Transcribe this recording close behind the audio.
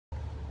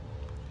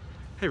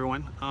Hey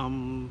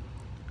everyone,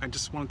 I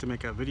just wanted to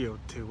make a video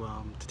to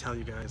tell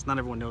you guys, not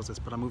everyone knows this,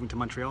 but I'm moving to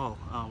Montreal.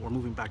 We're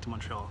moving back to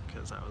Montreal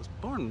because I was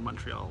born in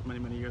Montreal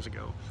many years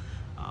ago.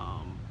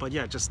 But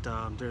yeah, just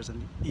there's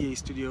an EA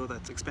studio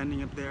that's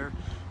expanding up there,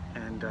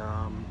 and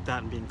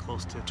that and being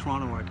close to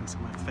Toronto where I can see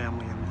my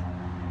family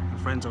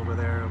and friends over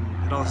there,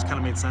 it all just kind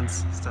of made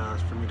sense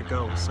for me to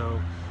go. So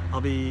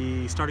I'll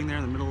be starting there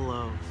in the middle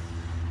of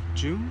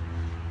June,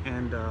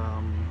 and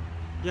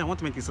yeah, I want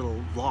to make these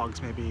little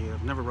vlogs. Maybe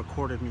I've never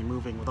recorded me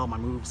moving with all my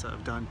moves that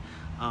I've done,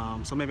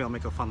 so maybe I'll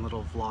make a fun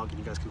little vlog and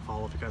you guys can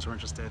follow if you guys are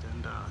interested,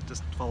 and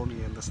just follow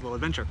me in this little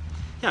adventure.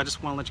 Yeah, I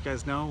just want to let you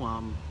guys know.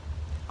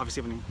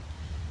 Obviously, if you have any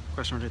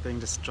question or anything,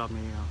 just drop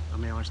me a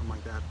mail or something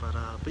like that.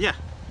 But yeah,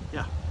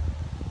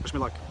 wish me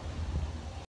luck.